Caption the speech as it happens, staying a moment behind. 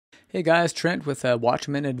Hey guys, Trent with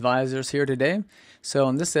Watchman Advisors here today. So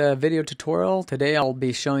in this video tutorial today I'll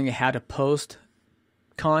be showing you how to post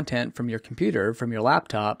content from your computer, from your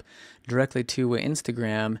laptop, directly to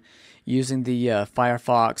Instagram using the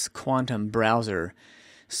Firefox Quantum browser.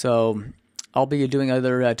 So I'll be doing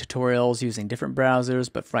other tutorials using different browsers,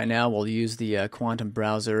 but for right now we'll use the Quantum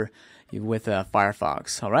browser with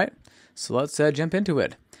Firefox. Alright, so let's jump into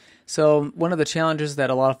it. So one of the challenges that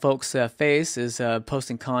a lot of folks face is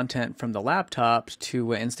posting content from the laptop to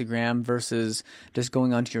Instagram versus just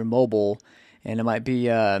going onto your mobile, and it might be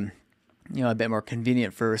a bit more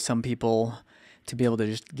convenient for some people to be able to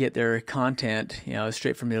just get their content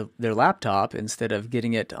straight from their laptop instead of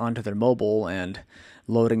getting it onto their mobile and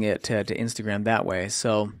loading it to Instagram that way.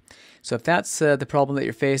 So if that's the problem that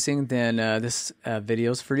you're facing, then this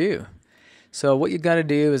video is for you. So what you've got to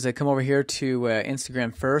do is come over here to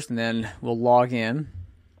Instagram first, and then we'll log in,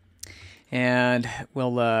 and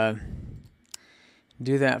we'll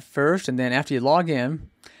do that first. And then after you log in,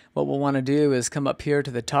 what we'll want to do is come up here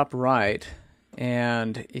to the top right,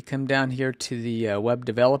 and you come down here to the web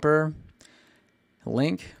developer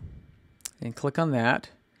link and click on that,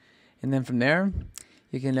 and then from there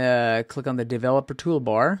you can click on the developer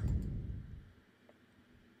toolbar.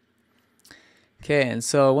 Okay, and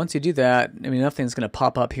so once you do that, nothing's going to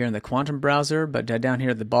pop up here in the Quantum browser, but down here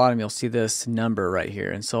at the bottom you'll see this number right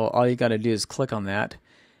here. And so all you got to do is click on that,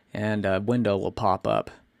 and a window will pop up.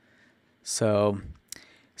 So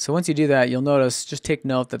once you do that, you'll notice, just take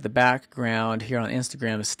note that the background here on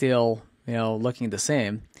Instagram is still looking the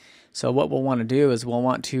same. So what we'll want to do is we'll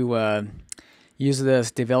want to use this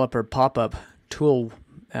developer pop-up tool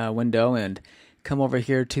window and come over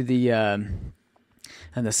here to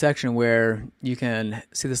the section where you can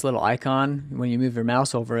see this little icon. When you move your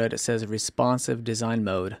mouse over it, it says responsive design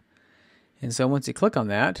mode. And so once you click on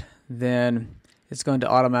that, then it's going to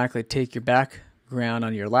automatically take your background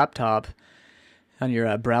on your laptop, on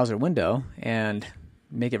your browser window, and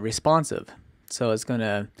make it responsive. So it's going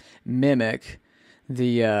to mimic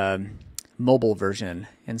the mobile version.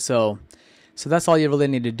 And so that's all you really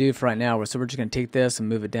need to do for right now. So we're just going to take this and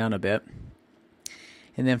move it down a bit.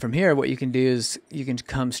 And then from here, what you can do is you can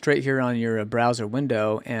come straight here on your browser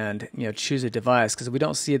window and choose a device, because we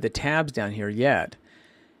don't see the tabs down here yet.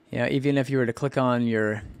 Even if you were to click on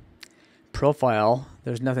your profile,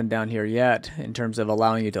 there's nothing down here yet in terms of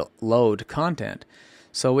allowing you to load content.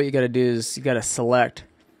 So what you got to do is you got to select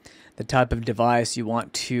the type of device you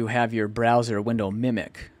want to have your browser window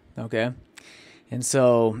mimic. Okay. And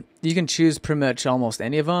so you can choose pretty much almost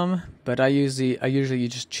any of them, but I usually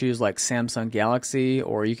just choose like Samsung Galaxy,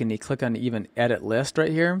 or you can click on even edit list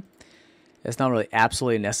right here. It's not really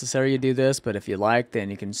absolutely necessary to do this, but if you like,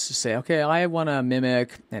 then you can say, okay, I want to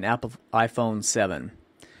mimic an Apple iPhone 7.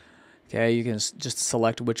 Okay, you can just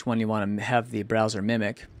select which one you want to have the browser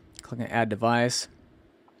mimic. Click on add device,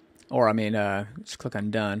 or just click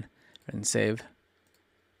on done and save.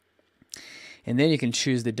 And then you can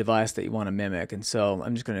choose the device that you want to mimic. And so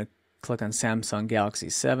I'm just going to click on Samsung Galaxy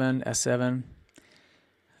S7.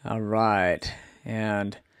 All right.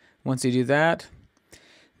 And once you do that,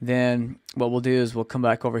 then what we'll do is we'll come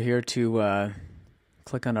back over here to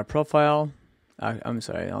click on our profile.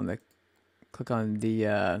 Click on the,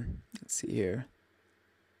 let's see here.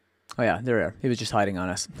 Oh yeah, there we are. He was just hiding on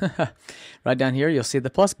us. Right down here, you'll see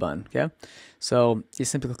the plus button. Okay. So you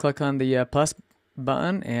simply click on the plus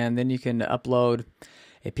button, and then you can upload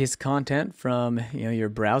a piece of content from your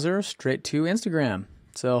browser straight to Instagram.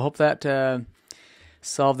 So hope that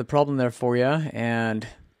solved the problem there for you. And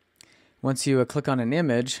once you click on an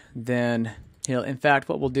image, then in fact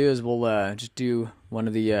what we'll do is we'll just do one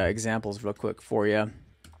of the examples real quick for you,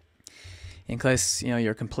 in case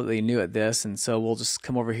you're completely new at this. And so we'll just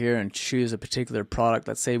come over here and choose a particular product.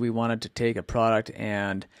 Let's say we wanted to take a product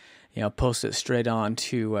and post it straight on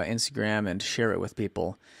to Instagram and share it with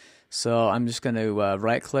people. So I'm just going to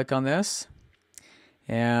right click on this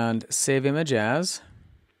and save image as,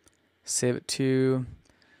 save it to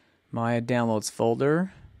my downloads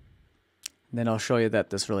folder. And then I'll show you that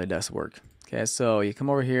this really does work. Okay, so you come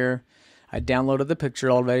over here. I downloaded the picture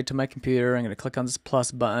already to my computer. I'm going to click on this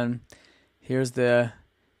plus button. Here's the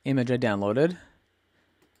image I downloaded.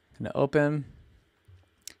 I'm going to open.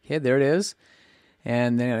 Okay, there it is.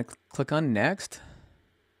 And then I'm going to click on next.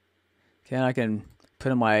 Okay, and I can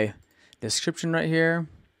put in my description right here.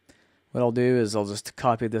 What I'll do is I'll just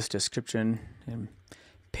copy this description and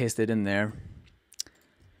paste it in there.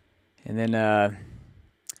 And then I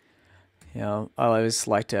always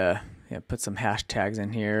like to put some hashtags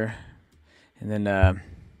in here, and then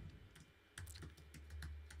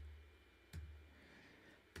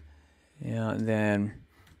and then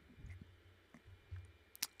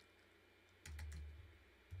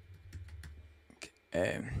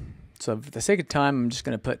So for the sake of time, I'm just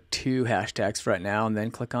going to put 2 hashtags for right now and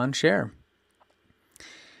then click on share.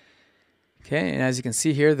 Okay, and as you can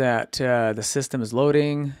see here that the system is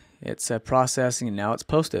loading, it's processing, and now it's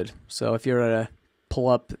posted. So if you're to pull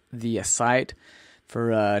up the site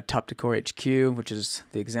for Top Decor HQ, which is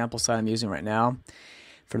the example site I'm using right now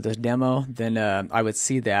for this demo, then I would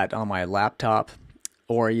see that on my laptop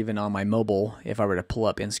or even on my mobile if I were to pull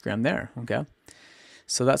up Instagram there. Okay,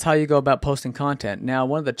 so that's how you go about posting content. Now,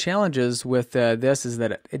 one of the challenges with this is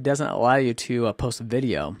that it doesn't allow you to post a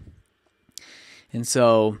video. And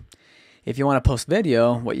so if you want to post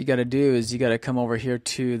video, what you got to do is you got to come over here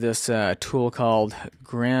to this tool called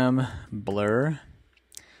Grambler,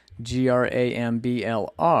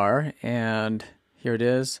 Grambler, and here it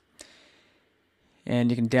is.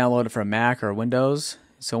 And you can download it for a Mac or Windows.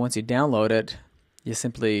 So once you download it, you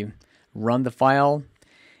simply run the file,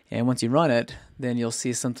 and once you run it, then you'll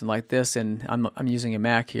see something like this. And I'm using a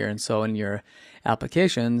Mac here, and so in your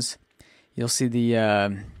applications, you'll see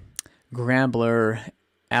the Grambler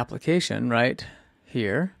application right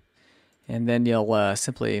here, and then you'll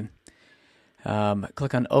simply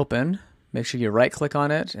click on open. Make sure you right click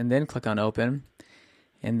on it and then click on open,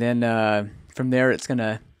 and then from there it's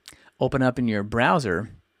gonna open up in your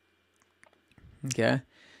browser. Okay,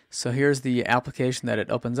 so here's the application that it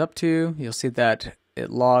opens up to. You'll see that it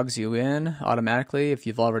logs you in automatically if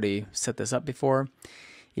you've already set this up before.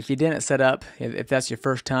 If you didn't set up, if that's your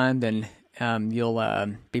first time, then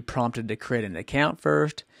you'll be prompted to create an account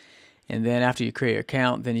first, and then after you create your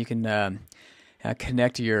account, then you can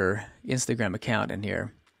connect your Instagram account in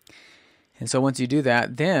here. And so once you do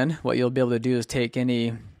that, then what you'll be able to do is take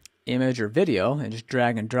any image or video and just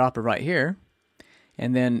drag and drop it right here,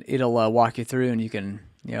 and then it'll walk you through, and you can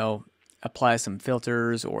apply some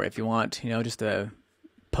filters, or if you want just to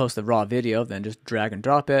post the raw video, then just drag and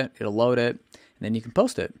drop it, it'll load it, and then you can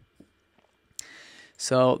post it.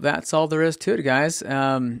 So that's all there is to it, guys.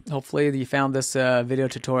 Hopefully you found this video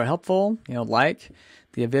tutorial helpful. Like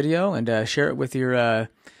the video and share it with your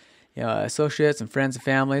associates and friends and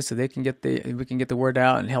family, so we can get the word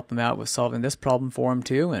out and help them out with solving this problem for them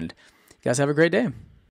too. And you guys have a great day.